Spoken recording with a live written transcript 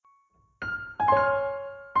Hi,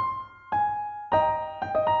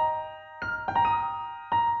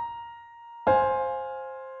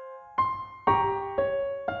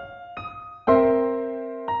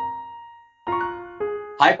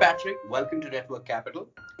 Patrick. Welcome to Network Capital.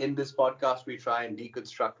 In this podcast, we try and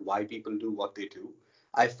deconstruct why people do what they do.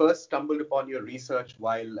 I first stumbled upon your research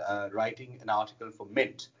while writing an article for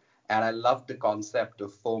Mint, and I loved the concept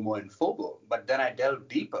of FOMO and FOBO. But then I delved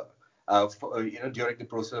deeper, during the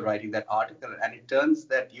process of writing that article, and it turns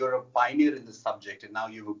that you're a pioneer in the subject, and now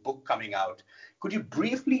you have a book coming out. Could you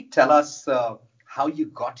briefly tell us how you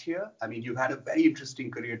got here? I mean, you had a very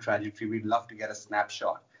interesting career trajectory. We'd love to get a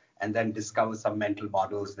snapshot and then discover some mental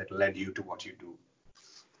models that led you to what you do.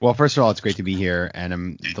 Well, first of all, it's great to be here, and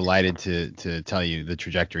I'm delighted to tell you the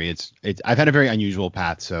trajectory. It's I've had a very unusual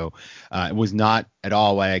path, so it was not at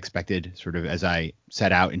all what I expected, sort of as I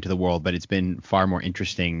set out into the world, but it's been far more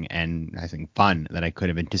interesting and I think fun than I could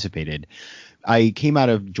have anticipated. I came out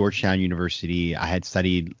of Georgetown University. I had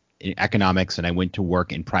studied in economics, and I went to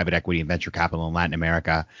work in private equity and venture capital in Latin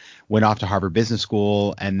America, went off to Harvard Business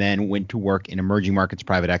School, and then went to work in emerging markets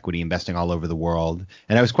private equity, investing all over the world.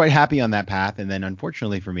 And I was quite happy on that path. And then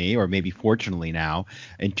unfortunately for me, or maybe fortunately now,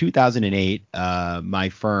 in 2008, my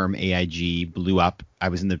firm AIG blew up. I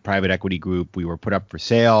was in the private equity group. We were put up for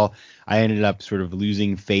sale. I ended up sort of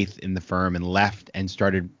losing faith in the firm and left and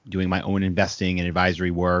started doing my own investing and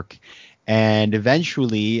advisory work. And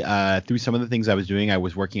eventually, through some of the things I was doing, I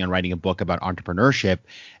was working on writing a book about entrepreneurship.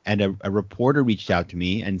 And a reporter reached out to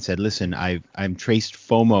me and said, listen, I'm traced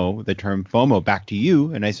FOMO, the term FOMO, back to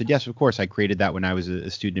you. And I said, yes, of course. I created that when I was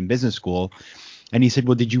a student in business school. And he said,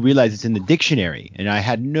 well, did you realize it's in the dictionary? And I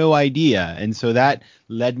had no idea. And so that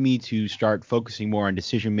led me to start focusing more on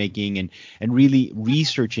decision making and really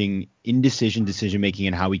researching indecision decision making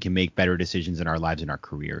and how we can make better decisions in our lives and our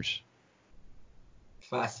careers.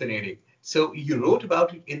 Fascinating. So you wrote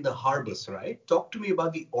about it in the Harbus, right? Talk to me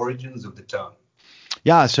about the origins of the term.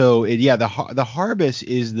 Yeah, so the Harbus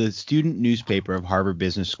is the student newspaper of Harvard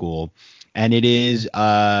Business School, and it is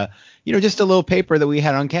just a little paper that we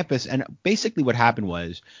had on campus. And basically what happened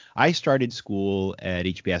was I started school at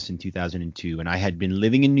HBS in 2002, and I had been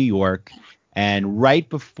living in New York. And right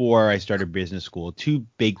before I started business school, two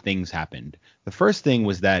big things happened. The first thing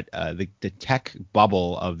was that the tech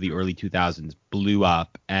bubble of the early 2000s blew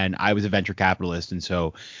up, and I was a venture capitalist. And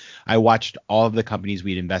so I watched all of the companies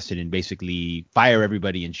we'd invested in basically fire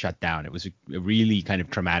everybody and shut down. It was a really kind of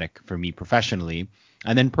traumatic for me professionally.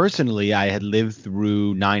 And then personally, I had lived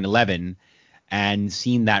through 9/11 and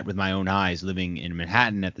seen that with my own eyes, living in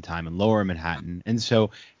Manhattan at the time, in lower Manhattan. And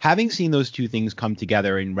so having seen those two things come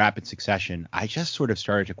together in rapid succession, I just sort of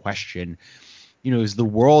started to question, is the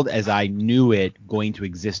world as I knew it going to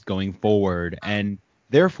exist going forward? And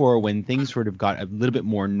therefore, when things sort of got a little bit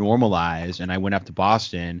more normalized and I went up to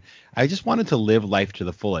Boston, I just wanted to live life to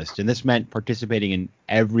the fullest. And this meant participating in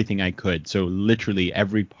everything I could. So literally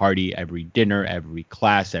every party, every dinner, every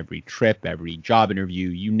class, every trip, every job interview,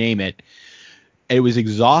 you name it. It was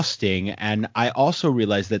exhausting. And I also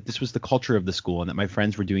realized that this was the culture of the school and that my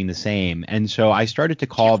friends were doing the same. And so I started to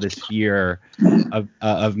call this fear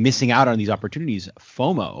of missing out on these opportunities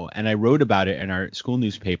FOMO. And I wrote about it in our school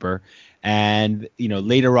newspaper. And,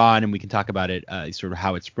 later on, and we can talk about it, sort of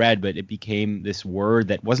how it spread, but it became this word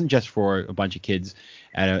that wasn't just for a bunch of kids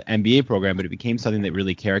at an MBA program, but it became something that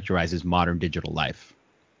really characterizes modern digital life.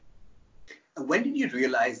 When did you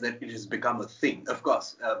realize that it has become a thing? Of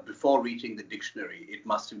course, before reaching the dictionary, it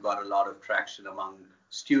must have got a lot of traction among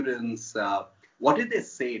students. What did they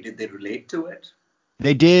say? Did they relate to it?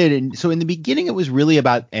 They did. And so in the beginning, it was really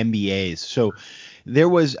about MBAs. So there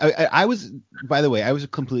was I was, by the way, I was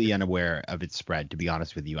completely unaware of its spread, to be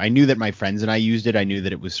honest with you. I knew that my friends and I used it. I knew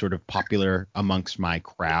that it was sort of popular amongst my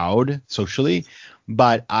crowd socially,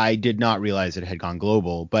 but I did not realize it had gone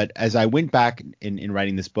global. But as I went back in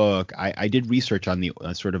writing this book, I did research on the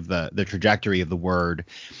sort of the trajectory of the word.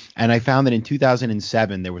 And I found that in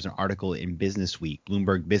 2007, there was an article in Business Week,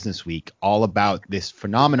 Bloomberg Business Week, all about this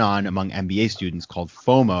phenomenon among MBA students called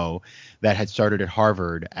FOMO that had started at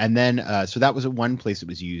Harvard. And then so that was one place it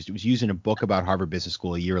was used. It was used in a book about Harvard Business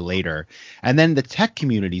School a year later. And then the tech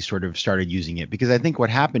community sort of started using it, because I think what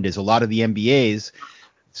happened is a lot of the MBAs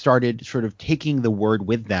started sort of taking the word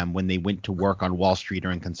with them when they went to work on Wall Street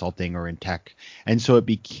or in consulting or in tech. And so it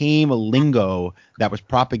became a lingo that was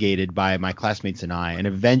propagated by my classmates and I. And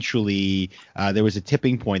eventually there was a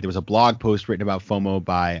tipping point. There was a blog post written about FOMO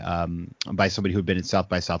by somebody who had been at South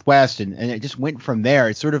by Southwest. And it just went from there.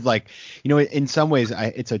 It's sort of like, in some ways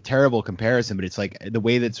it's a terrible comparison, but it's like the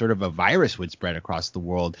way that sort of a virus would spread across the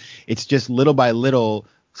world. It's just little by little,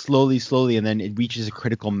 slowly, and then it reaches a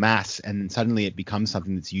critical mass, and then suddenly it becomes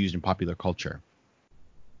something that's used in popular culture.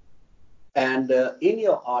 And in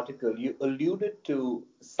your article, you alluded to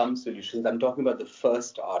some solutions. I'm talking about the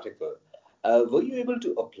first article. Were you able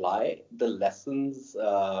to apply the lessons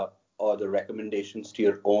or the recommendations to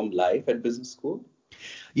your own life at business school?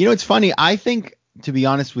 It's funny. I think, to be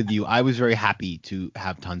honest with you, I was very happy to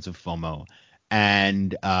have tons of FOMO.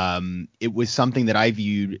 And it was something that I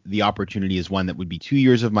viewed the opportunity as one that would be 2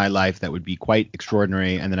 years of my life that would be quite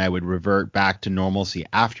extraordinary. And then I would revert back to normalcy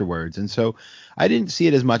afterwards. And so I didn't see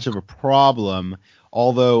it as much of a problem,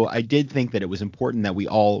 although I did think that it was important that we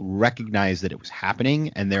all recognize that it was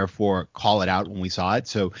happening and therefore call it out when we saw it.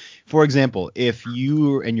 So, for example, if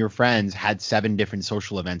you and your friends had 7 different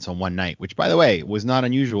social events on one night, which, by the way, was not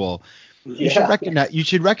unusual, you should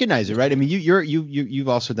Yeah. recognize it, right? I mean, you've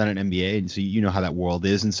also done an MBA, and so you know how that world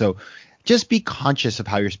is. And so just be conscious of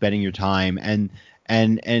how you're spending your time. And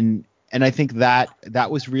I think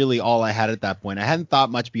that was really all I had at that point. I hadn't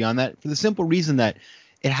thought much beyond that, for the simple reason that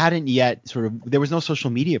it hadn't yet there was no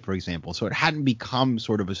social media, for example. So it hadn't become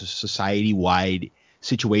sort of a society-wide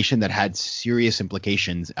situation that had serious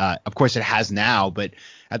implications. Of course it has now, but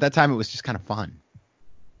at that time it was just kind of fun.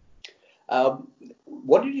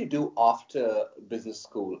 What did you do after business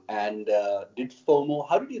school? And did FOMO,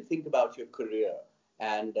 how did you think about your career?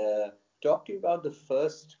 And talk to you about the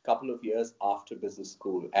first couple of years after business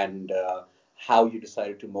school and how you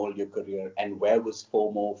decided to mold your career and where was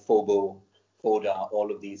FOMO, FOBO, FODA,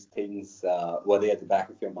 all of these things, were they at the back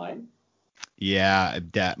of your mind? Yeah,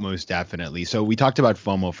 that most definitely. So we talked about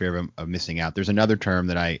FOMO, fear of missing out. There's another term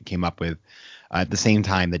that I came up with at the same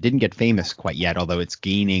time that didn't get famous quite yet, although it's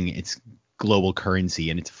gaining its global currency,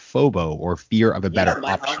 and it's FOBO, or fear of a Yeah, better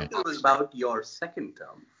my option. article was about your second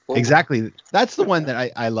term, FOBO. Exactly. That's the one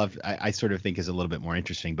that I love. I sort of think is a little bit more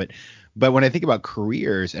interesting. But when I think about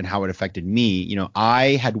careers and how it affected me,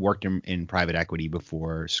 I had worked in private equity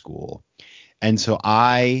before school. And so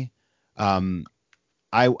um,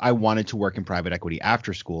 I wanted to work in private equity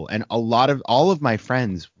after school. And all of my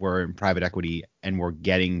friends were in private equity and were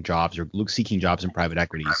getting jobs or seeking jobs in private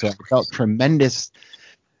equity. So I felt tremendous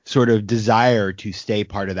sort of desire to stay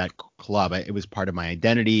part of that club. It was part of my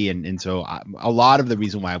identity, and so a lot of the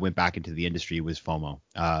reason why I went back into the industry was FOMO.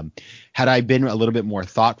 Had I been a little bit more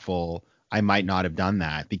thoughtful, I might not have done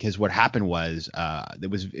that, because what happened was it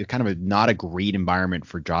was kind of not a great environment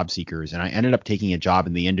for job seekers, and I ended up taking a job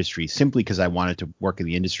in the industry simply because I wanted to work in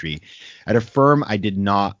the industry at a firm I did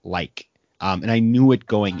not like. And I knew it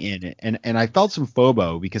going in, and I felt some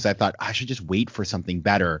FOBO because I thought I should just wait for something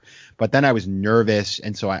better. But then I was nervous,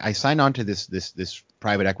 and so I signed on to this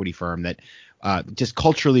private equity firm that just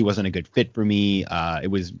culturally wasn't a good fit for me. It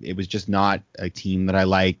was just not a team that I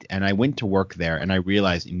liked, and I went to work there, and I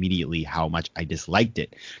realized immediately how much I disliked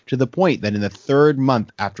it, to the point that in the 3rd month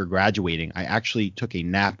after graduating, I actually took a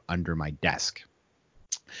nap under my desk.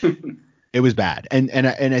 It was bad. And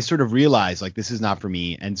I sort of realized, like, this is not for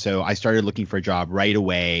me. And so I started looking for a job right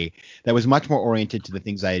away that was much more oriented to the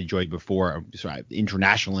things I enjoyed before, so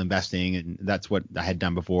international investing, and that's what I had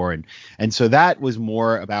done before. And so that was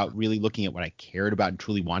more about really looking at what I cared about and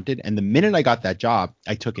truly wanted. And the minute I got that job,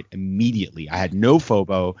 I took it immediately. I had no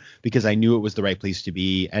FOBO because I knew it was the right place to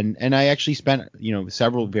be. And I actually spent,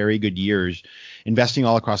 several very good years investing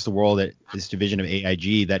all across the world at this division of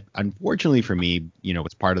AIG that, unfortunately for me,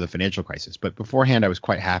 was part of the financial crisis. But beforehand, I was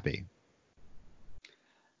quite happy.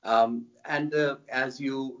 And as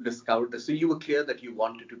you discovered this, so you were clear that you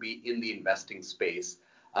wanted to be in the investing space.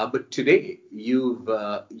 But today you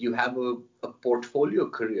have a portfolio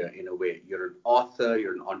career in a way. You're an author,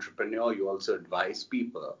 you're an entrepreneur, you also advise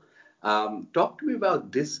people. Talk to me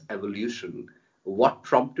about this evolution. What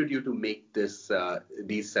prompted you to make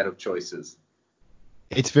these set of choices?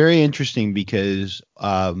 It's very interesting because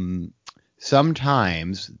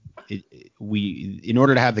sometimes in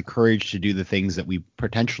order to have the courage to do the things that we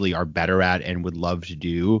potentially are better at and would love to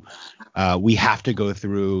do, we have to go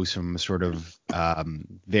through some sort of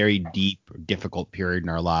very deep, difficult period in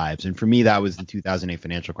our lives. And for me, that was the 2008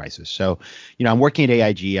 financial crisis. So, I'm working at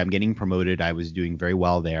AIG. I'm getting promoted. I was doing very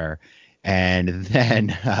well there. And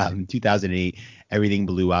then 2008, everything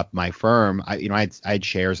blew up. My firm, I had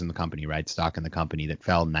shares in the company, right? Stock in the company that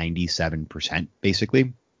fell 97%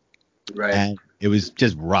 basically. Right. And it was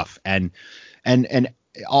just rough. And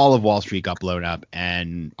all of Wall Street got blown up,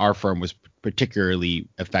 and our firm was particularly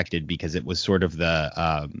affected because it was sort of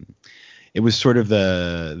the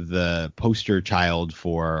poster child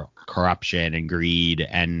for corruption and greed.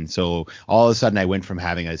 And so all of a sudden I went from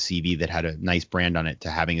having a CV that had a nice brand on it to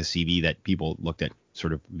having a CV that people looked at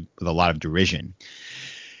sort of with a lot of derision.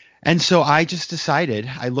 And so I just decided,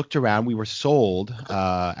 I looked around, we were sold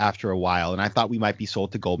after a while, and I thought we might be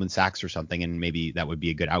sold to Goldman Sachs or something, and maybe that would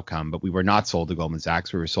be a good outcome. But we were not sold to Goldman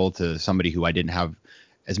Sachs. We were sold to somebody who I didn't have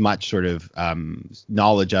as much sort of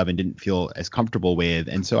knowledge of and didn't feel as comfortable with.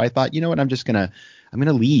 And so I thought, you know what, I'm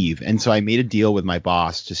gonna leave. And so I made a deal with my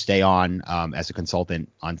boss to stay on as a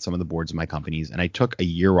consultant on some of the boards of my companies. And I took a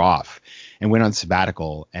year off and went on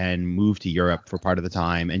sabbatical and moved to Europe for part of the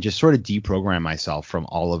time and just sort of deprogrammed myself from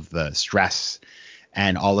all of the stress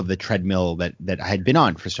and all of the treadmill that I had been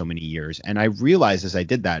on for so many years. And I realized as I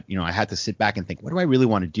did that, I had to sit back and think, what do I really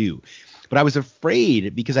want to do? But I was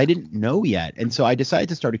afraid because I didn't know yet. And so I decided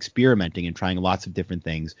to start experimenting and trying lots of different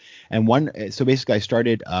things. And so basically I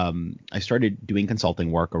started doing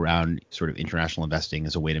consulting work around sort of international investing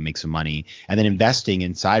as a way to make some money, and then investing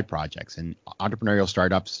in side projects and entrepreneurial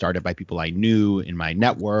startups started by people I knew in my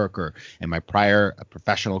network or in my prior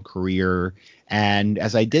professional career. And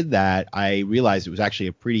as I did that, I realized it was actually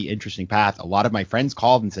a pretty interesting path. A lot of my friends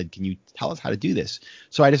called and said, can you tell us how to do this?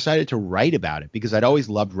 So I decided to write about it because I'd always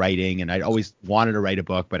loved writing and I'd always wanted to write a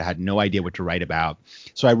book, but I had no idea what to write about.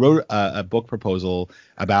 So I wrote a book proposal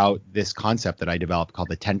about this concept that I developed called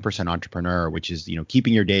the 10% entrepreneur, which is,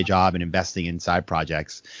 keeping your day job and investing in side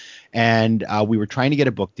projects. And we were trying to get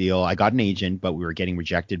a book deal. I got an agent, but we were getting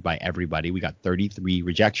rejected by everybody. We got 33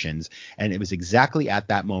 rejections. And it was exactly at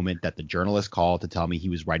that moment that the journalist called to tell me he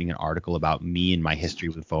was writing an article about me and my history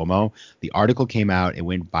with FOMO. The article came out, it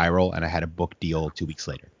went viral, and I had a book deal 2 weeks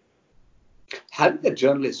later. How did the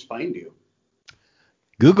journalist find you?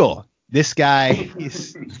 Google. This guy,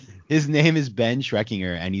 his name is Ben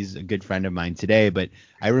Schreckinger, and he's a good friend of mine today. But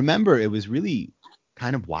I remember it was really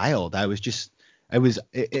kind of wild. I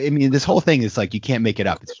mean, this whole thing is like, you can't make it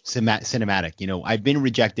up. It's cinematic. I've been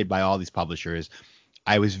rejected by all these publishers.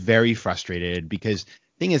 I was very frustrated because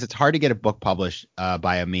thing is, it's hard to get a book published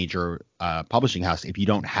by a major publishing house if you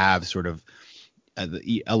don't have sort of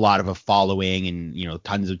a lot of a following and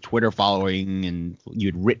tons of Twitter following, and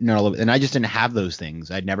you'd written all of it, and I just didn't have those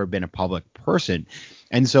things. I'd never been a public person,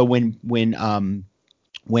 and so when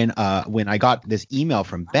I got this email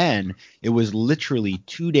from Ben, it was literally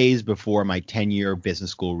 2 days before my 10-year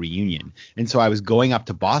business school reunion, and so I was going up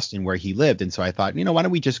to Boston where he lived, and so I thought, why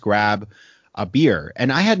don't we just grab a beer?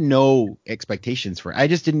 And I had no expectations for it. I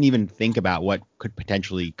just didn't even think about what could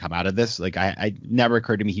potentially come out of this. Like I never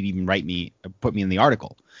occurred to me he'd even put me in the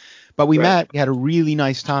article. But we met, we had a really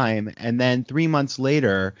nice time, and then 3 months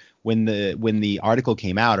later, when the article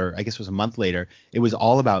came out, or I guess it was a month later, it was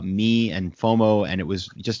all about me and FOMO, and it was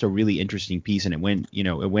just a really interesting piece, and it went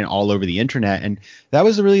all over the internet, and that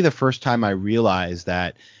was really the first time I realized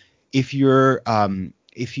that if you're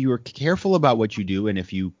careful about what you do, and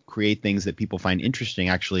if you create things that people find interesting,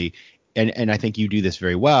 actually, and I think you do this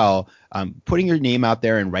very well, putting your name out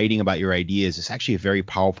there and writing about your ideas is actually a very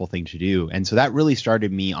powerful thing to do. And so that really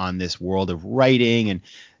started me on this world of writing, and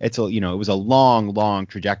it was a long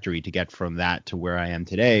trajectory to get from that to where I am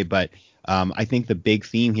today. But I think the big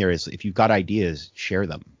theme here is, if you've got ideas, share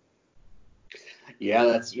them. Yeah,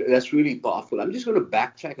 that's really powerful. I'm just going to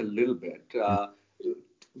backtrack a little bit.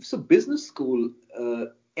 So business school,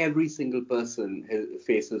 every single person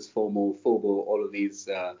faces FOMO, all of these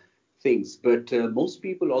things. But most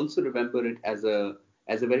people also remember it as a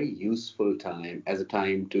very useful time, as a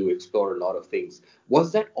time to explore a lot of things.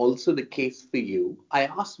 Was that also the case for you? I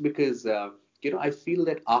asked because I feel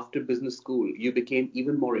that after business school, you became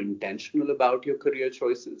even more intentional about your career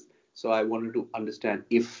choices. So I wanted to understand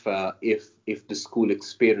if the school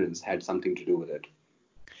experience had something to do with it.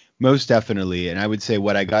 Most definitely. And I would say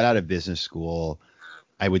what I got out of business school,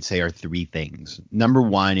 I would say, are three things. Number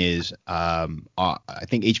one is I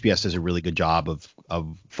think HBS does a really good job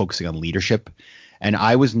of focusing on leadership. And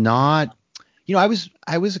I was not, I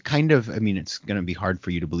was kind of, I mean, it's going to be hard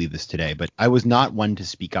for you to believe this today, but I was not one to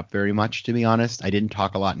speak up very much, to be honest. I didn't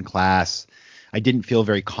talk a lot in class. I didn't feel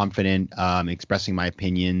very confident expressing my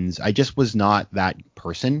opinions. I just was not that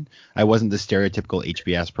person. I wasn't the stereotypical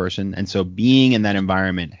HBS person. And so being in that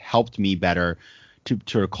environment helped me better to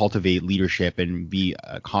sort of cultivate leadership and be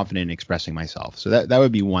confident in expressing myself. So that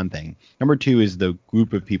would be one thing. Number two is the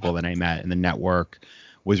group of people that I met and the network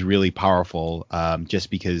was really powerful,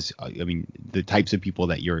 just because, I mean, the types of people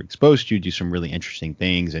that you're exposed to do some really interesting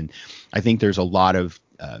things. And I think there's a lot of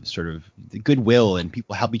sort of goodwill, and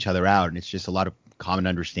people help each other out, and it's just a lot of common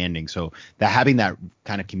understanding. So that having that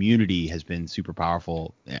kind of community has been super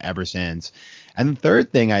powerful ever since. And the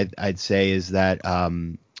third thing I'd say is that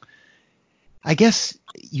I guess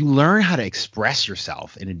you learn how to express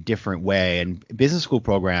yourself in a different way, and business school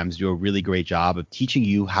programs do a really great job of teaching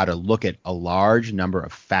you how to look at a large number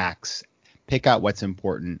of facts pick out what's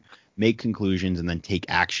important, make conclusions, and then take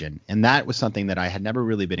action. And that was something that I had never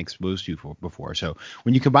really been exposed to before. So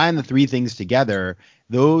when you combine the three things together,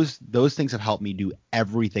 those things have helped me do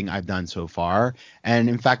everything I've done so far. And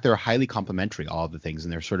in fact, they're highly complementary, all of the things,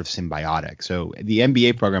 and they're sort of symbiotic. So the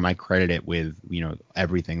MBA program, I credit it with,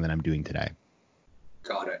 everything that I'm doing today.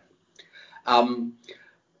 Got it. Um,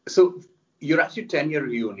 so you're at your 10-year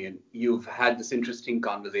reunion. You've had this interesting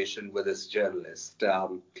conversation with this journalist.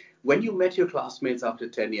 When you met your classmates after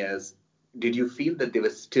 10 years, did you feel that they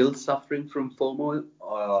were still suffering from FOMO?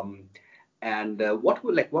 And what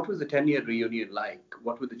was the 10-year reunion like?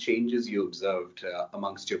 What were the changes you observed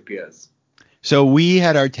amongst your peers? So we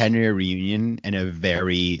had our 10-year reunion in a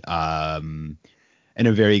very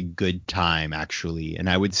good time, actually. And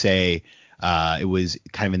I would say it was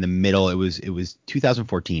kind of in the middle. It was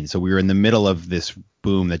 2014, so we were in the middle of this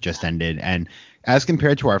boom that just ended. And as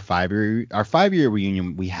compared to our 5-year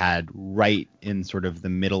reunion, we had right in sort of the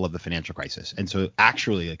middle of the financial crisis. And so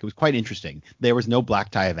actually, it was quite interesting. There was no black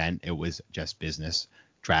tie event. It was just business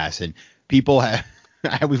dress, and people had.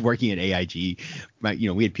 I was working at AIG.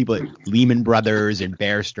 We had people at Lehman Brothers and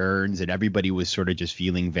Bear Stearns, and everybody was sort of just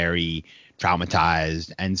feeling very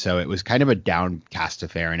traumatized. And so it was kind of a downcast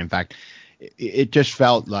affair. And in fact, it just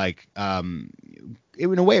felt like,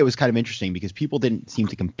 in a way, it was kind of interesting because people didn't seem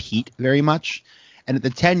to compete very much. And at the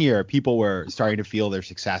 10-year, people were starting to feel their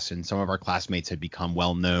success, and some of our classmates had become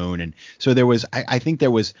well known. And so I think there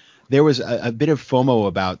was a bit of FOMO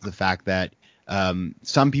about the fact that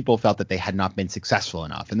some people felt that they had not been successful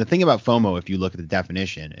enough. And the thing about FOMO, if you look at the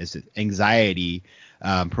definition, is that anxiety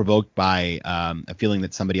provoked by a feeling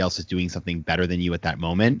that somebody else is doing something better than you at that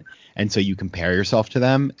moment. And so you compare yourself to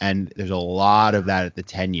them. And there's a lot of that at the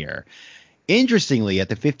 10-year. Interestingly, at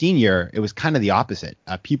the 15-year, it was kind of the opposite.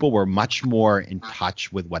 People were much more in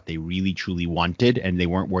touch with what they really, truly wanted, and they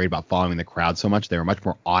weren't worried about following the crowd so much. They were much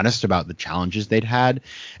more honest about the challenges they'd had.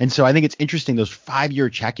 And so I think it's interesting. Those 5-year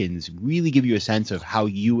check-ins really give you a sense of how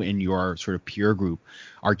you and your sort of peer group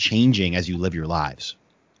are changing as you live your lives.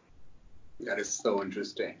 That is so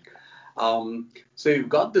interesting. So you've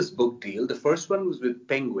got this book deal. The first one was with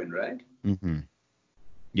Penguin, right? Mm-hmm.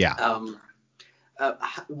 Yeah.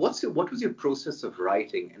 What was your process of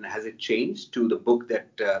writing, and has it changed to the book that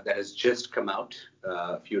has just come out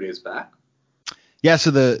a few days back? Yeah,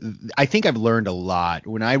 so I think I've learned a lot.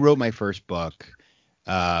 When I wrote my first book,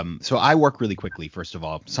 so I work really quickly, first of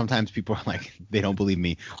all. Sometimes people are like, they don't believe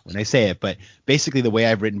me when I say it, but basically the way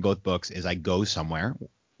I've written both books is I go somewhere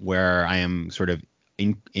where I am sort of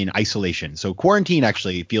in isolation. So quarantine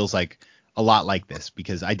actually feels like a lot like this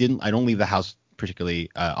because I don't leave the house particularly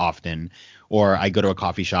often, or I go to a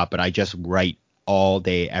coffee shop, but I just write all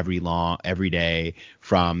day, every day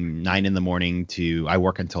from 9 a.m. to I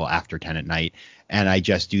work until after 10 at night. And I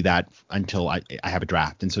just do that until I have a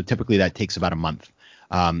draft. And so typically that takes about a month.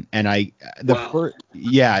 It's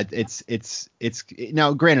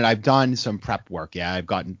now granted, I've done some prep work. Yeah, I've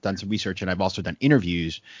done some research, and I've also done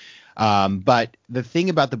interviews. But the thing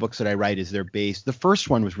about the books that I write is the first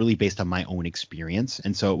one was really based on my own experience.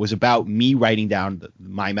 And so it was about me writing down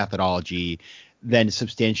my methodology, then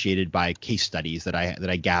substantiated by case studies that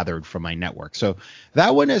I gathered from my network. So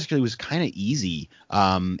that one actually was kind of easy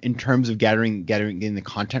in terms of getting the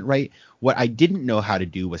content right. What I didn't know how to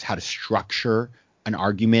do was how to structure an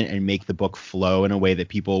argument and make the book flow in a way that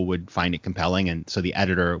people would find it compelling. And so the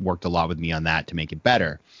editor worked a lot with me on that to make it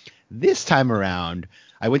better. This time around,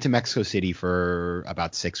 I went to Mexico City for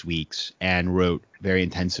about 6 weeks and wrote very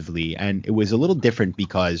intensively. And it was a little different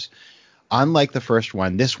because unlike the first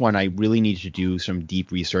one, this one I really needed to do some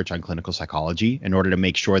deep research on clinical psychology in order to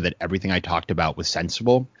make sure that everything I talked about was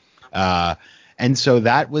sensible. And so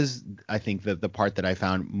that was, I think, the part that I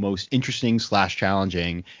found most interesting /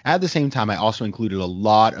 challenging. At the same time, I also included a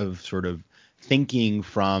lot of sort of thinking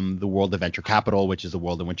from the world of venture capital, which is the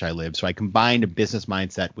world in which I live. So I combined a business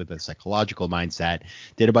mindset with a psychological mindset,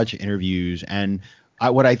 did a bunch of interviews. And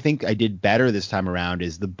what I think I did better this time around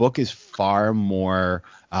is the book is far more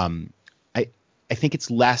I think it's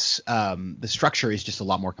less the structure is just a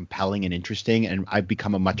lot more compelling and interesting, and I've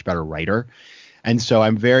become a much better writer. And so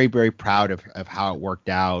I'm very, very proud of how it worked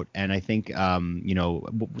out. And I think,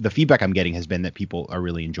 the feedback I'm getting has been that people are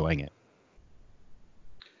really enjoying it.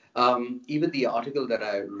 Even the article that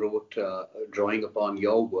I wrote drawing upon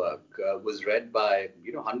your work was read by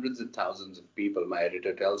hundreds of thousands of people, my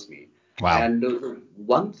editor tells me. Wow. And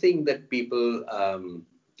one thing that people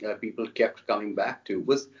kept coming back to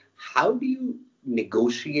was, how do you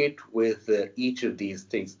negotiate with each of these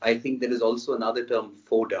things? I think there is also another term,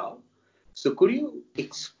 FODA. So could you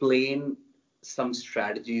explain some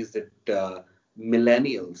strategies that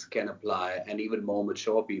millennials can apply, and even more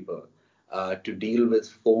mature people, to deal with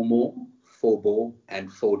FOMO, FOBO, and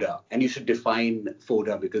FODA? And you should define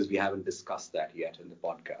FODA because we haven't discussed that yet in the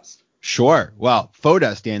podcast. Sure. Well,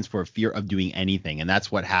 FODA stands for fear of doing anything, and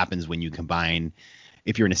that's what happens when you combine.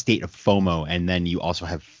 If you're in a state of FOMO and then you also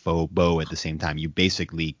have FOBO at the same time, you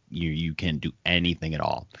basically you can't do anything at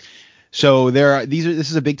all. So this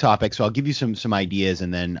is a big topic. So I'll give you some ideas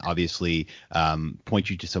and then obviously point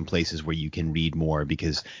you to some places where you can read more,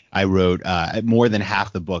 because I wrote more than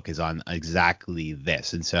half the book is on exactly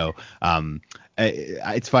this. And so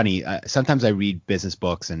it's funny. Sometimes I read business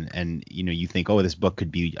books and you think, oh, this book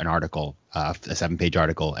could be an article, a 7-page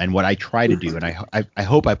article. And what I try to do, and I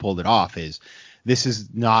hope I pulled it off, is this is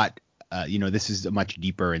not. This is much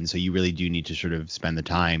deeper, and so you really do need to sort of spend the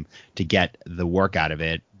time to get the work out of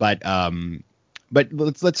it. But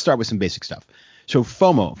let's start with some basic stuff. So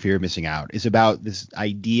FOMO, fear of missing out, is about this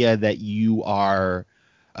idea that you are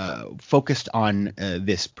focused on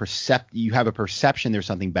you have a perception there's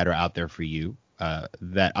something better out there for you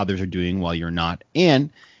that others are doing while you're not, and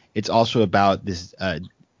it's also about this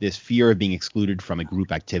fear of being excluded from a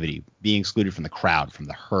group activity, being excluded from the crowd, from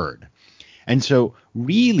the herd. And so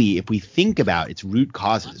really, if we think about its root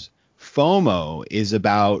causes, FOMO is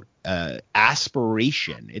about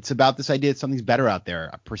aspiration. It's about this idea that something's better out there,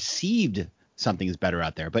 a perceived something is better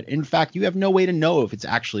out there. But in fact, you have no way to know if it's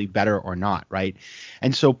actually better or not, right?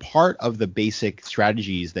 And so part of the basic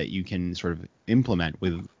strategies that you can sort of implement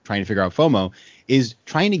with trying to figure out FOMO is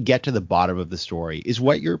trying to get to the bottom of the story. Is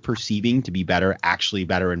what you're perceiving to be better actually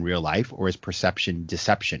better in real life, or is perception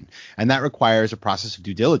deception? And that requires a process of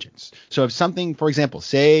due diligence. So if something, for example,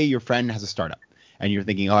 say your friend has a startup and you're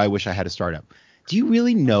thinking, oh, I wish I had a startup. Do you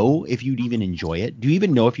really know if you'd even enjoy it? Do you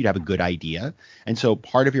even know if you'd have a good idea? And so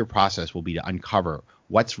part of your process will be to uncover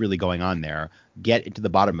what's really going on there, get into the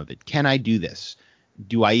bottom of it. Can I do this?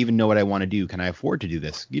 Do I even know what I want to do? Can I afford to do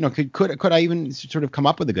this? Could I even sort of come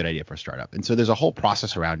up with a good idea for a startup? And so there's a whole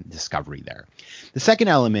process around discovery there. The second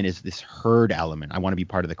element is this herd element. I want to be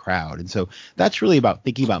part of the crowd. And so that's really about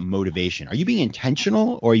thinking about motivation. Are you being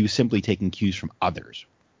intentional, or are you simply taking cues from others?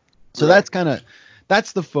 So that's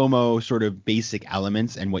the FOMO sort of basic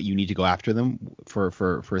elements and what you need to go after them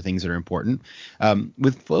for things that are important.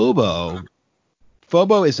 With FOBO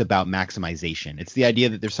is about maximization. It's the idea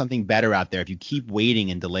that there's something better out there. If you keep waiting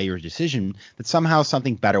and delay your decision, that somehow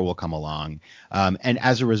something better will come along. And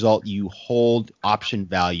as a result, you hold option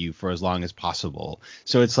value for as long as possible.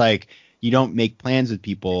 So it's like, you don't make plans with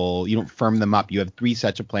people, you don't firm them up. You have 3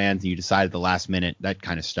 sets of plans and you decide at the last minute, that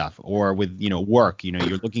kind of stuff. Or with, work, you're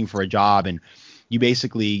looking for a job and you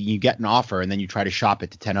get an offer and then you try to shop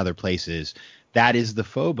it to 10 other places. That is the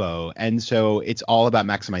FOBO. And so it's all about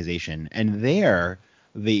maximization. And there,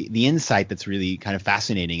 the insight that's really kind of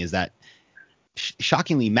fascinating is that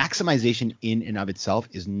shockingly, maximization in and of itself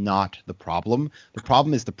is not the problem. The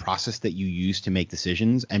problem is the process that you use to make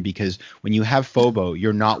decisions. And because when you have FOBO,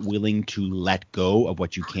 you're not willing to let go of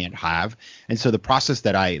what you can't have. And so the process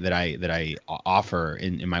that I offer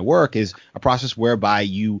in my work is a process whereby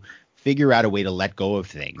you figure out a way to let go of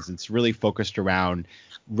things. It's really focused around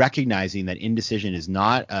recognizing that indecision is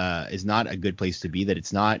not a good place to be,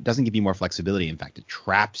 that doesn't give you more flexibility. In fact, it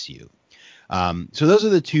traps you. So those are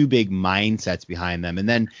the 2 big mindsets behind them. And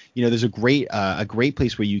then, there's a great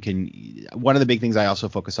place where you can, one of the big things I also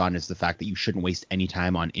focus on is the fact that you shouldn't waste any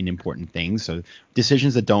time on unimportant things. So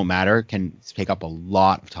decisions that don't matter can take up a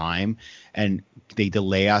lot of time, and they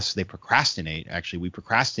delay us. They procrastinate. Actually, we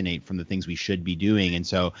procrastinate from the things we should be doing. And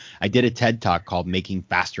so I did a TED talk called Making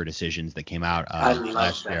Faster Decisions that came out I love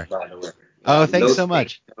last that, year. by the way. Oh, thanks Low so stake,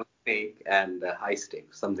 much. no stake, and high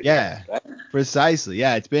stake, something Yeah, like that, right? precisely.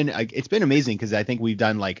 Yeah, it's been amazing because I think we've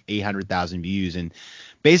done like 800,000 views, and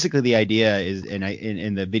basically the idea is, and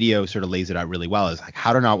in the video sort of lays it out really well, is like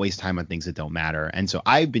how to not waste time on things that don't matter. And so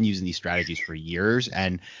I've been using these strategies for years,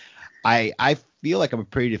 and I feel like I'm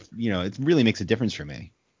it really makes a difference for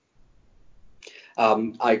me.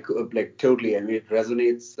 Totally. I mean, it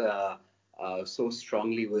resonates so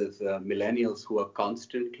strongly with millennials who are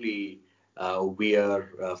constantly we are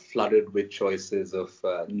flooded with choices of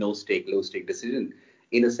no stake, low stake decision.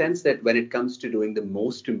 In a sense that when it comes to doing the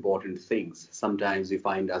most important things, sometimes we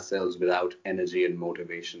find ourselves without energy and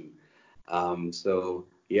motivation. So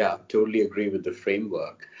yeah, totally agree with the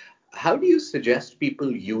framework. How do you suggest people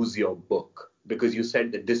use your book? Because you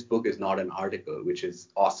said that this book is not an article, which is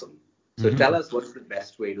awesome. So tell us, what's the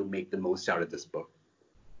best way to make the most out of this book?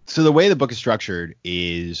 So the way the book is structured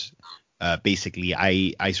is basically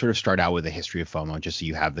I sort of start out with a history of FOMO just so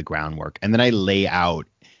you have the groundwork. And then I lay out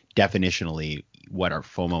definitionally what are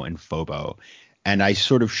FOMO and FOBO. and I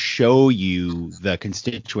sort of show you the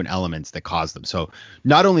constituent elements that cause them. So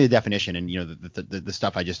not only the definition and the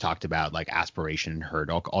stuff I just talked about, like aspiration and hurt,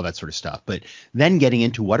 all that sort of stuff, but then getting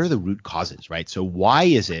into what are the root causes, right? So why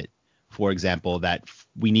is it, for example, that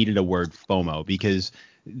we needed a word FOMO? Because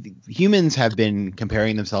humans have been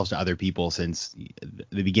comparing themselves to other people since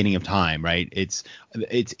the beginning of time, right? It's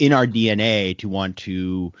in our DNA to want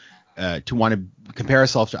to compare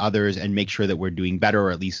ourselves to others and make sure that we're doing better,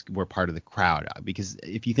 or at least we're part of the crowd. Because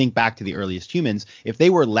if you think back to the earliest humans, if they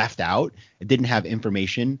were left out, didn't have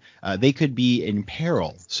information, they could be in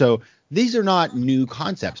peril. So these are not new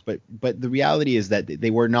concepts, but the reality is that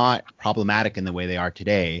they were not problematic in the way they are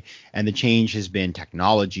today. And the change has been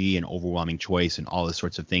technology and overwhelming choice and all the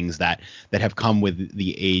sorts of things that have come with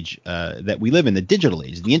the age that we live in, the digital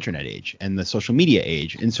age, the internet age, and the social media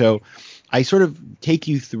age. And so I sort of take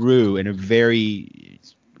you through in a very,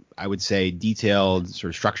 I would say, detailed, sort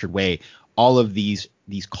of structured way, all of these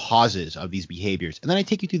causes of these behaviors. And then I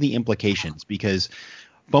take you through the implications, because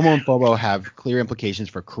FOMO and FOBO have clear implications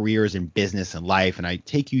for careers and business and life. And I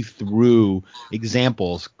take you through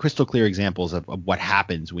examples, crystal clear examples of what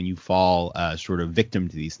happens when you fall sort of victim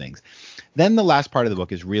to these things. Then the last part of the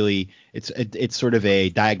book is really, it's sort of a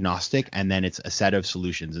diagnostic, and then it's a set of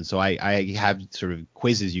solutions. And so I have sort of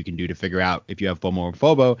quizzes you can do to figure out if you have FOMO or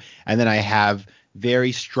FOBO. And then I have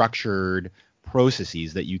very structured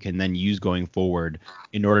processes that you can then use going forward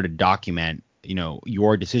in order to document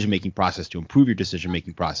your decision-making process, to improve your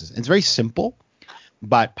decision-making process. And it's very simple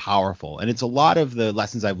but powerful. And it's a lot of the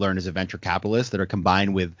lessons I've learned as a venture capitalist that are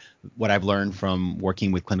combined with what I've learned from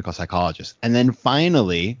working with clinical psychologists. And then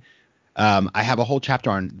finally, I have a whole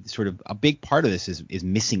chapter on sort of a big part of this is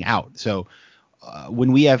missing out. So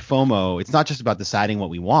when we have FOMO, it's not just about deciding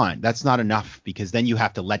what we want. That's not enough, because then you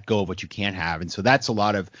have to let go of what you can't have. And so that's a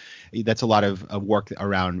lot of work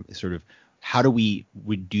around sort of how do we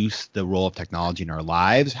reduce the role of technology in our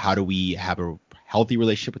lives? How do we have a healthy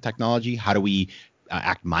relationship with technology? How do we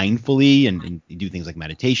act mindfully and do things like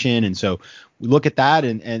meditation? And so we look at that.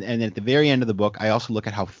 And at the very end of the book, I also look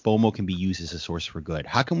at how FOMO can be used as a source for good.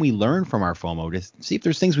 How can we learn from our FOMO to see if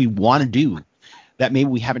there's things we want to do that maybe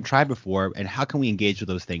we haven't tried before, and how can we engage with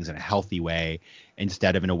those things in a healthy way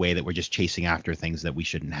instead of in a way that we're just chasing after things that we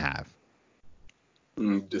shouldn't have?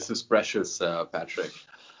 This is precious, Patrick.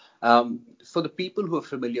 For the people who are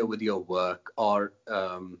familiar with your work, or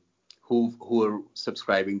who are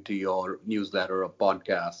subscribing to your newsletter or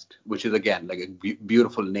podcast, which is again like a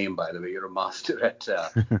beautiful name, by the way. You're a master at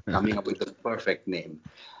coming up with the perfect name.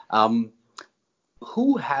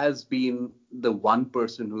 Who has been the one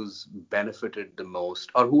person who's benefited the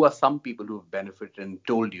most, or who are some people who've benefited and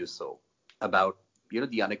told you so about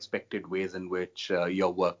the unexpected ways in which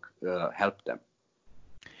your work helped them?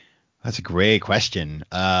 That's a great question.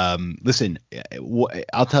 Listen,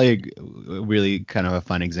 I'll tell you really kind of a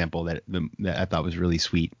fun example that I thought was really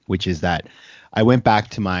sweet, which is that I went back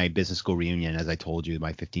to my business school reunion, as I told you,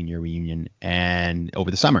 my 15-year reunion, and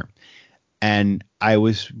over the summer. And I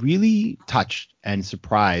was really touched and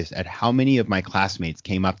surprised at how many of my classmates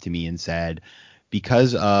came up to me and said,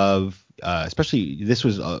 because of, especially this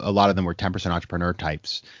was a lot of them were 10% entrepreneur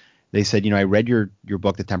types. They said, I read your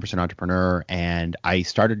book, The 10% Entrepreneur, and I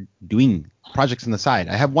started doing projects on the side.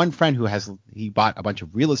 I have one friend he bought a bunch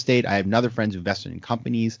of real estate. I have another friend who invested in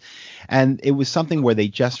companies. And it was something where they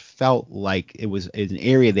just felt like it was an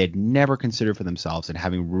area they had never considered for themselves. And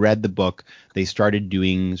having read the book, they started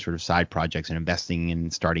doing sort of side projects and investing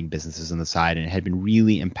and starting businesses on the side. And it had been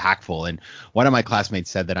really impactful. And one of my classmates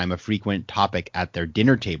said that I'm a frequent topic at their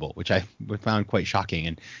dinner table, which I found quite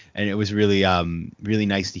shocking. And it was really, really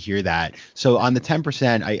nice to hear that. So on the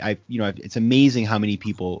 10%, it's amazing how many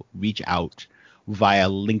people reach out via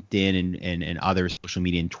LinkedIn and other social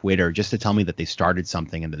media and Twitter just to tell me that they started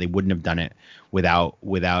something and that they wouldn't have done it without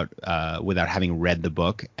having read the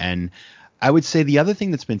book. And I would say the other thing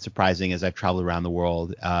that's been surprising as I've traveled around the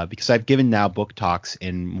world, because I've given now book talks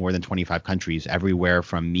in more than 25 countries, everywhere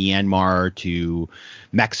from Myanmar to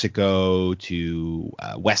Mexico to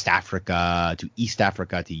West Africa to East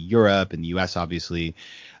Africa to Europe and the US, obviously.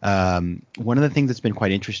 One of the things that's been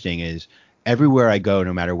quite interesting is everywhere I go,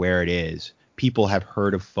 no matter where it is, people have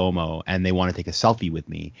heard of FOMO and they want to take a selfie with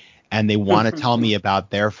me. And they want to tell me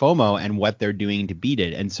about their FOMO and what they're doing to beat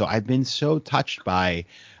it. And so I've been so touched by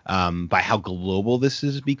how global this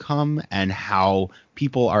has become and how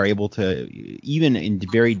people are able to, even in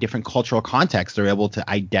very different cultural contexts, they're able to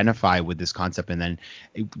identify with this concept. And then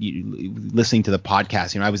listening to the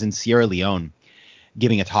podcast, I was in Sierra Leone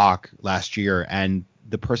giving a talk last year, and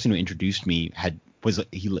the person who introduced me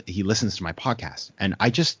he listens to my podcast, and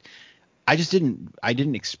I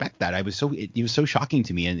didn't expect that. It was so shocking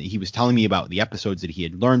to me. And he was telling me about the episodes that he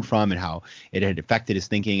had learned from and how it had affected his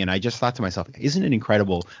thinking. And I just thought to myself, isn't it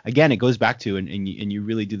incredible? Again, it goes back to, and you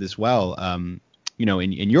really do this well,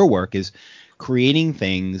 in your work, is creating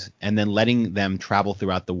things and then letting them travel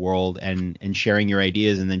throughout the world and sharing your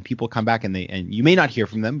ideas. And then people come back and you may not hear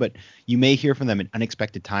from them, but you may hear from them at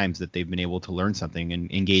unexpected times that they've been able to learn something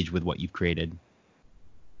and engage with what you've created.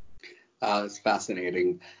 It's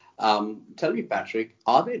fascinating. Tell me, Patrick,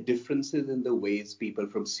 are there differences in the ways people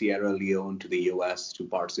from Sierra Leone to the US to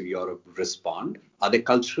parts of Europe respond? Are there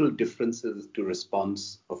cultural differences to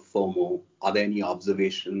response of FOMO? Are there any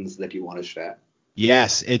observations that you want to share?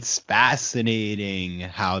 Yes, it's fascinating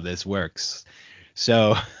how this works.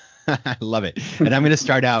 So I love it. And I'm going to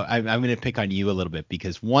start out, I'm going to pick on you a little bit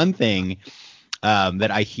because one thing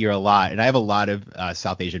that I hear a lot, and I have a lot of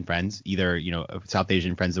South Asian friends, either, South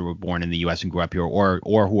Asian friends that were born in the US and grew up here,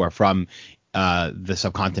 or who are from the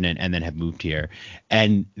subcontinent and then have moved here.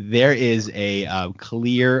 And there is a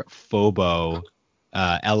clear FOBO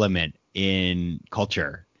element in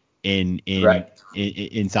culture in in Right.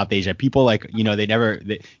 in South Asia. People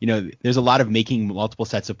there's a lot of making multiple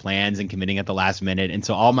sets of plans and committing at the last minute. And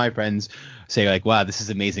so all my friends say like, wow, this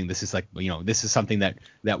is amazing. This is like, this is something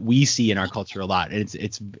that we see in our culture a lot. And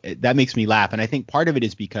that makes me laugh. And I think part of it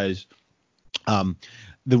is because um,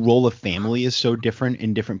 the role of family is so different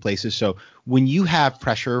in different places. So when you have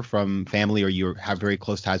pressure from family or you have very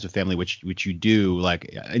close ties with family, which you do, like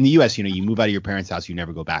in the US, you move out of your parents' house, you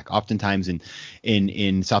never go back. Oftentimes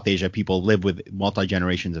in South Asia, people live with multi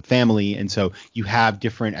generations of family, and so you have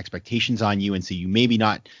different expectations on you, and so you maybe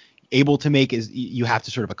not able to make is you have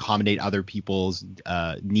to sort of accommodate other people's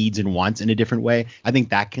needs and wants in a different way. I think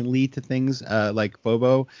that can lead to things like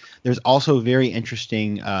FOBO. There's also very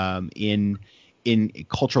interesting in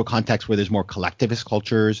cultural contexts where there's more collectivist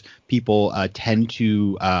cultures, people tend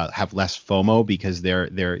to have less FOMO because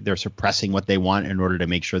they're suppressing what they want in order to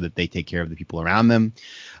make sure that they take care of the people around them.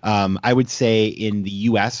 I would say in the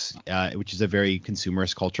U.S., which is a very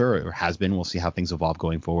consumerist culture, or has been, we'll see how things evolve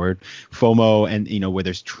going forward. FOMO and where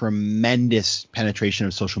there's tremendous penetration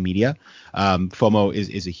of social media, FOMO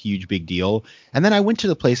is a huge big deal. And then I went to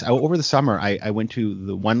the place over the summer. I went to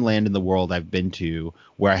the one land in the world I've been to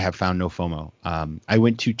where I have found no FOMO. I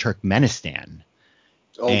went to Turkmenistan,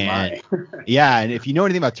 Oh and my. yeah, and if you know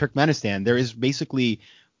anything about Turkmenistan, there is basically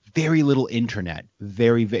very little internet.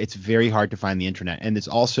 It's very hard to find the internet, and it's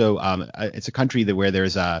also it's a country where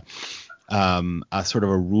there's a sort of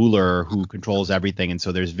a ruler who controls everything, and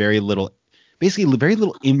so there's basically very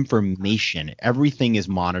little information. Everything is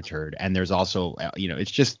monitored, and there's also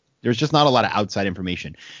there's just not a lot of outside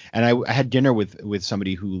information. And I had dinner with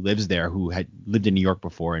somebody who lives there, who had lived in New York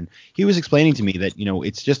before, and he was explaining to me that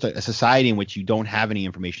it's just a society in which you don't have any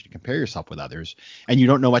information to compare yourself with others, and you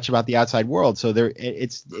don't know much about the outside world. So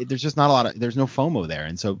there's just not a lot of there's no FOMO there,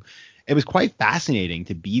 and so it was quite fascinating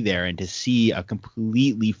to be there and to see a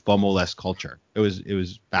completely FOMO-less culture. It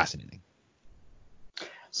was fascinating.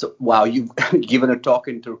 So, wow, you've given a talk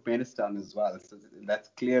in Turkmenistan as well. So that's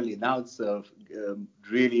clearly now it's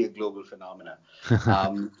really a global phenomenon.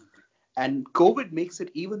 Um, and COVID makes it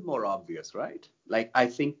even more obvious, right? Like, I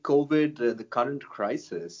think COVID, the current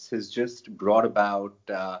crisis, has just brought about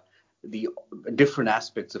the different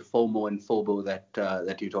aspects of FOMO and FOBO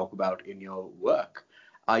that you talk about in your work.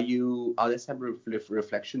 Are there some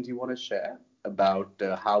reflections you want to share about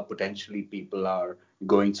how potentially people are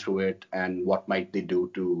going through it and what might they do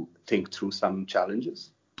to think through some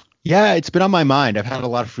challenges? Yeah, it's been on my mind. I've had a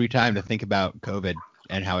lot of free time to think about COVID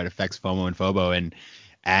and how it affects FOMO and FOBO,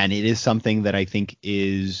 and it is something that I think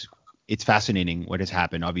it's fascinating what has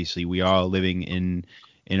happened. Obviously, we are all living in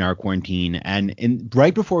our quarantine, and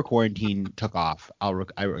right before quarantine took off, I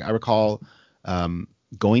recall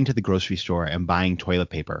going to the grocery store and buying toilet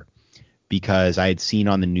paper because I had seen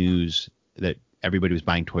on the news that everybody was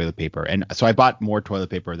buying toilet paper, and so I bought more toilet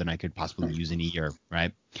paper than I could possibly use in a year,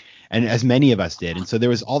 right? And as many of us did. And so there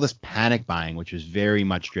was all this panic buying, which was very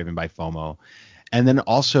much driven by FOMO. And then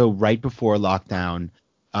also right before lockdown,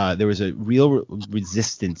 there was a real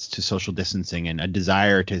resistance to social distancing and a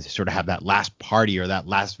desire to sort of have that last party or that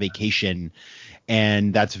last vacation.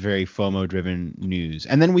 And that's very FOMO driven news.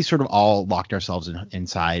 And then we sort of all locked ourselves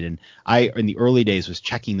inside. And I, in the early days, was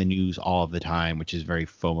checking the news all of the time, which is very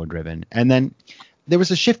FOMO driven. And then there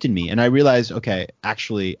was a shift in me and I realized, okay,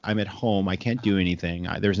 actually I'm at home. I can't do anything.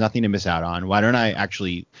 There's nothing to miss out on. Why don't I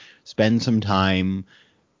actually spend some time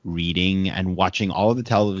reading and watching all of the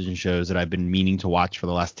television shows that I've been meaning to watch for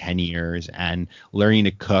the last 10 years and learning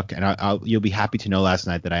to cook. And you'll be happy to know last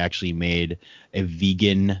night that I actually made a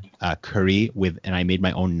vegan curry and I made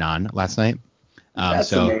my own naan last night. That's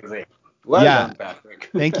So amazing. Well yeah, done, Patrick.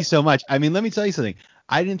 thank you so much. I mean, let me tell you something.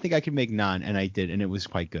 I didn't think I could make naan, and I did, and it was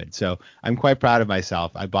quite good. So I'm quite proud of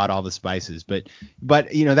myself. I bought all the spices, but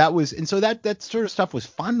that was, and so that sort of stuff was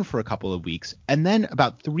fun for a couple of weeks, and then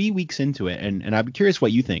about 3 weeks into it, and I'm curious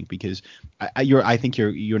what you think because I think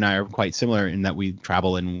you and I are quite similar in that we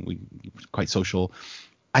travel and we quite social.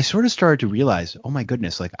 I sort of started to realize, oh my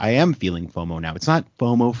goodness, like I am feeling FOMO now. It's not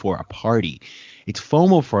FOMO for a party. It's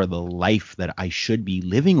FOMO for the life that I should be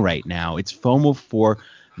living right now. It's FOMO for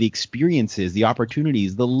the experiences, the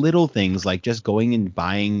opportunities, the little things like just going and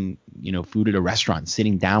buying, food at a restaurant,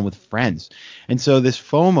 sitting down with friends. And so this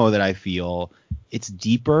FOMO that I feel, it's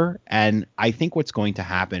deeper. And I think what's going to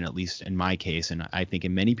happen, at least in my case, and I think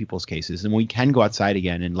in many people's cases, and we can go outside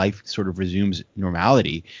again and life sort of resumes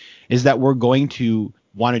normality, is that we're going to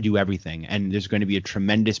want to do everything, and there's going to be a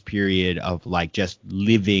tremendous period of like just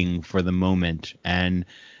living for the moment. And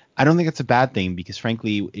I don't think it's a bad thing because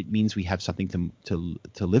frankly it means we have something to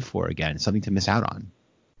live for again, something to miss out on.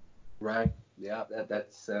 Right. Yeah,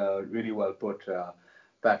 that's really well put,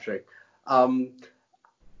 Patrick. Um,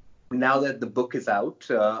 Now that the book is out,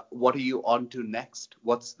 what are you on to next?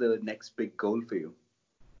 What's the next big goal for you?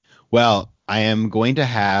 Well, I am going to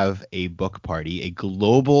have a book party, a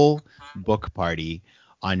global book party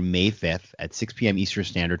on May 5th at 6 p.m. Eastern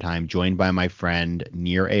Standard Time, joined by my friend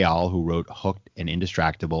Nir Eyal, who wrote Hooked and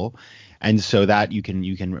Indistractable. And so that you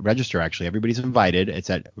can register actually. Everybody's invited. It's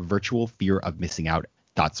at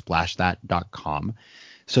virtualfearofmissingout.splashthat.com.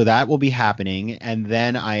 So that will be happening, and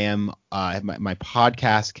then I am my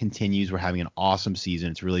podcast continues. We're having an awesome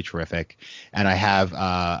season. It's really terrific, and I have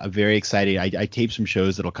a very exciting. I taped some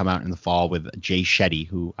shows that'll come out in the fall with Jay Shetty,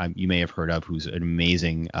 who you may have heard of, who's an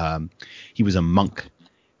amazing. He was a monk,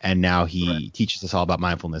 and now Right. he teaches us all about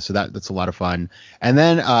mindfulness. So that's a lot of fun. And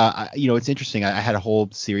then it's interesting. I had a whole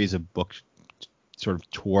series of books sort of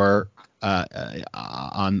tour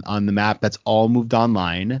on the map that's all moved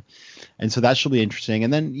online, and so that should be interesting.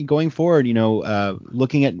 And then going forward,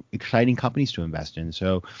 looking at exciting companies to invest in.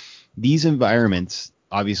 So these environments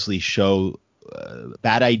obviously show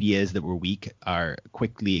bad ideas that were weak are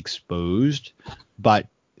quickly exposed, but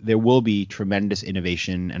there will be tremendous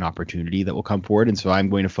innovation and opportunity that will come forward. And so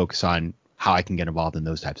I'm going to focus on how I can get involved in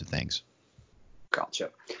those types of things.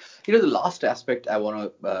 Gotcha. The last aspect I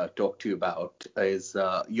want to talk to you about is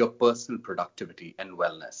your personal productivity and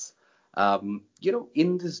wellness.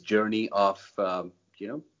 In this journey of,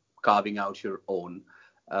 carving out your own,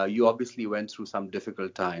 you obviously went through some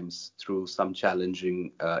difficult times, through some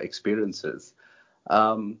challenging experiences.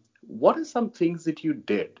 What are some things that you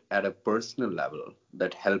did at a personal level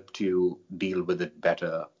that helped you deal with it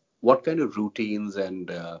better? What kind of routines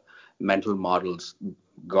and mental models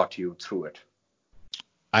got you through it?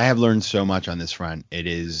 I have learned so much on this front.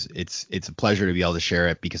 It's a pleasure to be able to share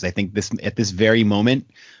it because I think this at this very moment,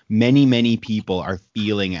 many people are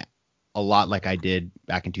feeling a lot like I did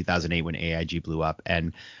back in 2008 when AIG blew up,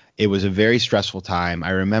 and it was a very stressful time.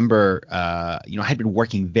 I remember, I had been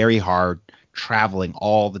working very hard, traveling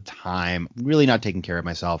all the time, really not taking care of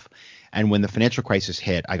myself. And when the financial crisis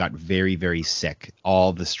hit, I got very, very sick.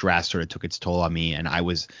 All the stress sort of took its toll on me, and I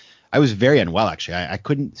was very unwell actually. I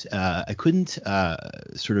couldn't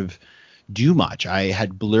sort of do much. I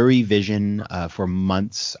had blurry vision for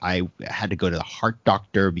months. I had to go to the heart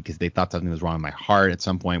doctor because they thought something was wrong with my heart at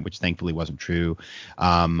some point, which thankfully wasn't true.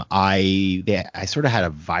 I sort of had a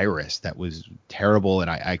virus that was terrible, and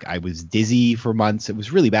I was dizzy for months. It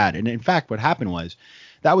was really bad. And in fact, what happened was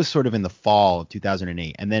that was sort of in the fall of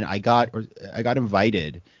 2008, and then I got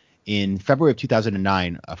invited in February of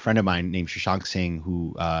 2009. A friend of mine named Shashank Singh,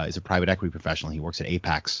 who is a private equity professional, he works at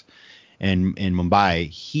Apex in Mumbai.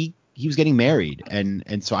 He was getting married,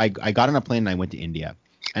 and so I got on a plane and I went to India,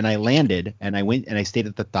 and I landed and I went and I stayed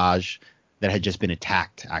at the Taj that had just been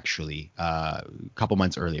attacked actually a couple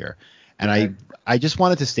months earlier, and Right. I just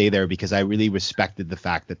wanted to stay there because I really respected the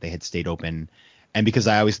fact that they had stayed open, and because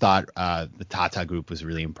I always thought the Tata Group was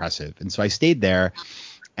really impressive, and so I stayed there.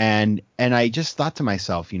 And I just thought to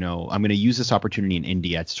myself, I'm going to use this opportunity in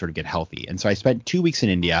India to sort of get healthy. And so I spent 2 weeks in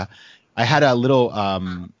India. I had a little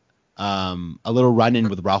run-in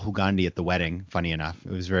with Rahul Gandhi at the wedding. Funny enough,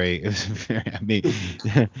 it was very, I mean,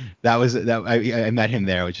 I met him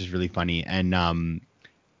there, which is really funny. And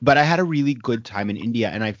but I had a really good time in India,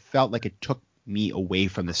 and I felt like it took me away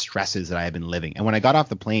from the stresses that I had been living. And when I got off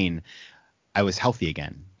the plane, I was healthy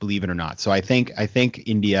again, believe it or not. So I think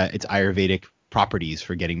India, it's Ayurvedic properties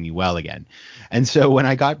for getting me well again. And so when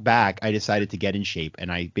I got back, I decided to get in shape,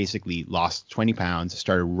 and I basically lost 20 pounds,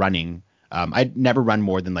 started running. I'd never run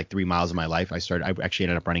more than like 3 miles in my life. I actually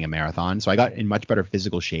ended up running a marathon. So I got in much better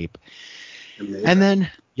physical shape. And Amazing.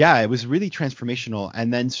 then, yeah, it was really transformational.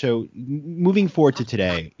 And then, so moving forward to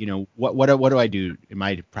today, what do I do in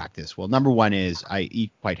my practice? Well, number one is I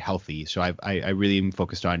eat quite healthy. So I really am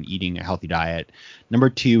focused on eating a healthy diet. Number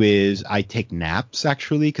two is I take naps,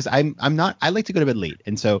 actually, because I like to go to bed late.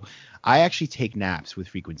 And so I actually take naps with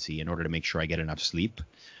frequency in order to make sure I get enough sleep.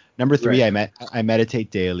 Number three, Right. I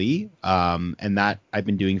meditate daily, and that I've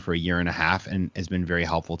been doing for a year and a half and has been very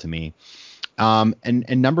helpful to me.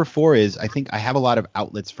 And number four is I think I have a lot of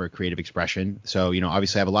outlets for creative expression. So,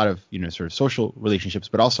 obviously I have a lot of, sort of social relationships,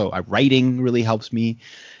 but also writing really helps me.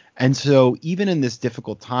 And so even in this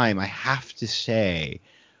difficult time, I have to say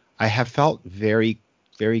I have felt very,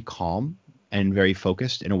 very calm and very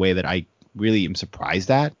focused in a way that I really am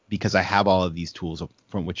surprised at, because I have all of these tools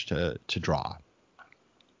from which to draw.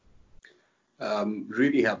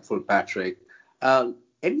 Really helpful, Patrick.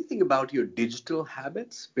 Anything about your digital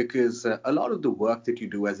habits? Because a lot of the work that you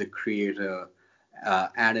do as a creator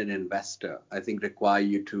and an investor, I think, require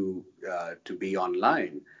you to be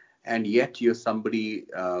online, and yet you're somebody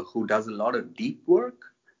who does a lot of deep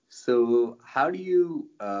work. So how do you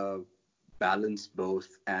balance both,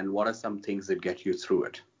 and what are some things that get you through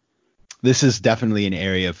it? This is definitely an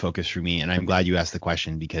area of focus for me, and I'm glad you asked the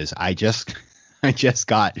question, because I just I just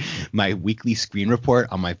got my weekly screen report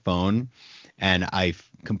on my phone, and I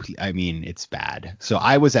mean, it's bad. So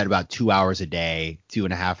I was at about 2 hours a day,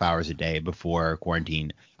 2.5 hours a day before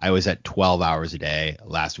quarantine. I was at 12 hours a day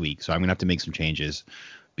last week. So I'm gonna have to make some changes,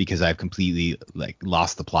 because I've completely like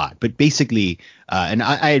lost the plot. But basically, and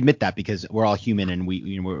I admit that, because we're all human, and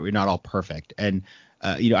we're not all perfect. And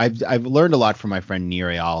I've learned a lot from my friend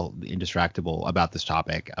Nirayal Indistractable about this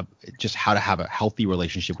topic, just how to have a healthy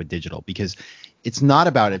relationship with digital, because it's not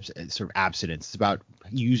about sort of abstinence. It's about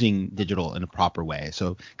using digital in a proper way.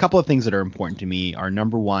 So a couple of things that are important to me are,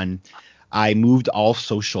 number one, I moved all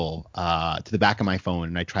social to the back of my phone,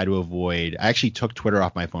 and I try to avoid. I actually took Twitter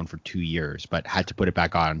off my phone for 2 years, but had to put it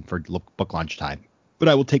back on for book launch time. But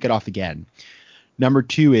I will take it off again. Number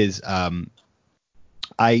two is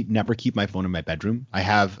I never keep my phone in my bedroom. I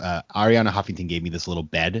have Ariana Huffington gave me this little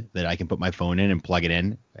bed that I can put my phone in and plug it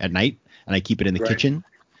in at night, and I keep it in the Right. kitchen.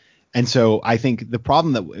 And so I think the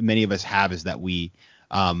problem that many of us have is that we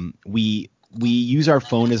use our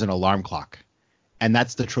phone as an alarm clock, and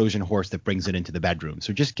that's the Trojan horse that brings it into the bedroom.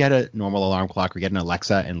 So just get a normal alarm clock or get an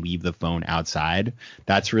Alexa and leave the phone outside.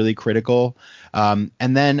 That's really critical. And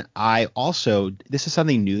then I also, this is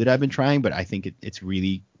something new that I've been trying, but I think it's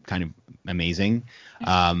really kind of amazing.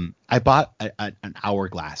 I bought an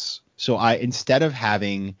hourglass. So instead of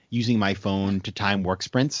using my phone to time work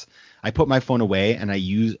sprints, I put my phone away and I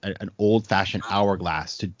use an old fashioned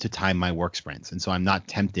hourglass to time my work sprints. And so I'm not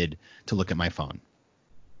tempted to look at my phone.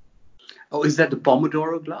 Oh, is that the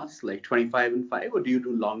Pomodoro glass, like 25 and 5, or do you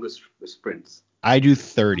do longer sprints? I do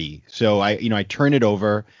 30. So I turn it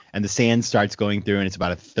over and the sand starts going through, and it's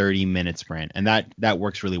about a 30-minute sprint. And that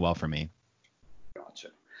works really well for me. Gotcha.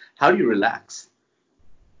 How do you relax?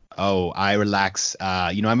 Oh, I relax.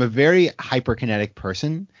 I'm a very hyperkinetic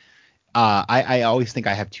person. I always think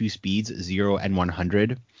I have two speeds, 0 and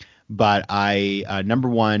 100. But number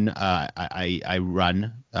one, I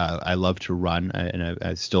run. I love to run, and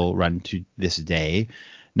I still run to this day.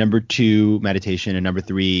 Number two, meditation, and number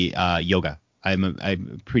three, yoga. I'm a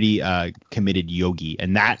pretty committed yogi,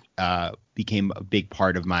 and that became a big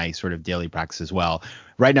part of my sort of daily practice as well.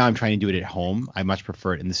 Right now, I'm trying to do it at home. I much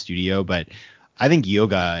prefer it in the studio, but I think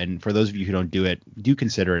yoga, and for those of you who don't do it, do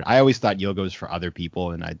consider it. I always thought yoga was for other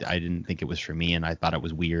people, and I didn't think it was for me, and I thought it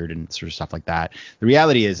was weird and sort of stuff like that. The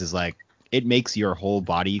reality is like it makes your whole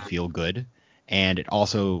body feel good, and it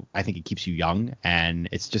also, I think, it keeps you young, and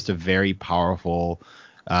it's just a very powerful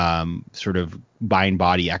sort of mind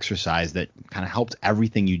body exercise that kind of helps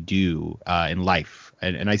everything you do in life.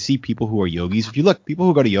 And I see people who are yogis. If you look, people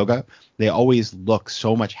who go to yoga, they always look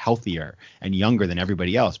so much healthier and younger than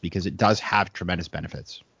everybody else, because it does have tremendous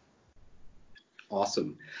benefits.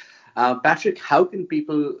 Awesome. Patrick, how can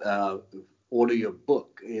people order your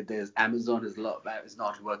book? There's Amazon is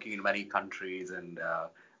not working in many countries, and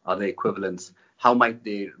other equivalents. How might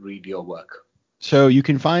they read your work? So you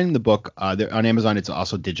can find the book on Amazon. It's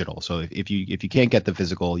also digital. So if you can't get the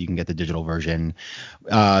physical, you can get the digital version.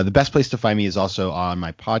 The best place to find me is also on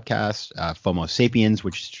my podcast, FOMO Sapiens,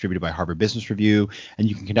 which is distributed by Harvard Business Review. And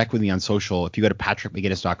you can connect with me on social. If you go to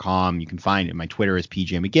patrickmcginnis.com, you can find it. My Twitter is PJ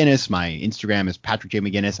McGinnis. My Instagram is Patrick J.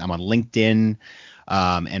 McGinnis. I'm on LinkedIn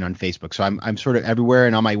and on Facebook. So I'm sort of everywhere.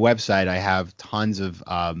 And on my website, I have tons of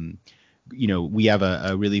we have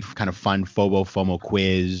a really kind of fun FOMO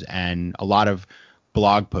quiz and a lot of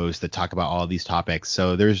blog posts that talk about all of these topics.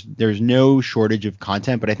 So there's no shortage of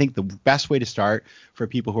content, but I think the best way to start for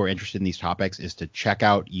people who are interested in these topics is to check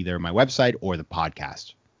out either my website or the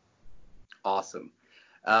podcast. Awesome.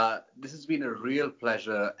 This has been a real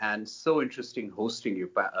pleasure and so interesting hosting you,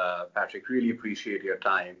 Patrick. Really appreciate your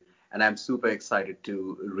time. And I'm super excited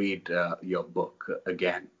to read your book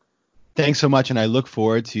again. Thanks so much. And I look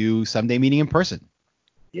forward to someday meeting in person.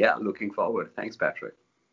 Yeah, looking forward. Thanks, Patrick.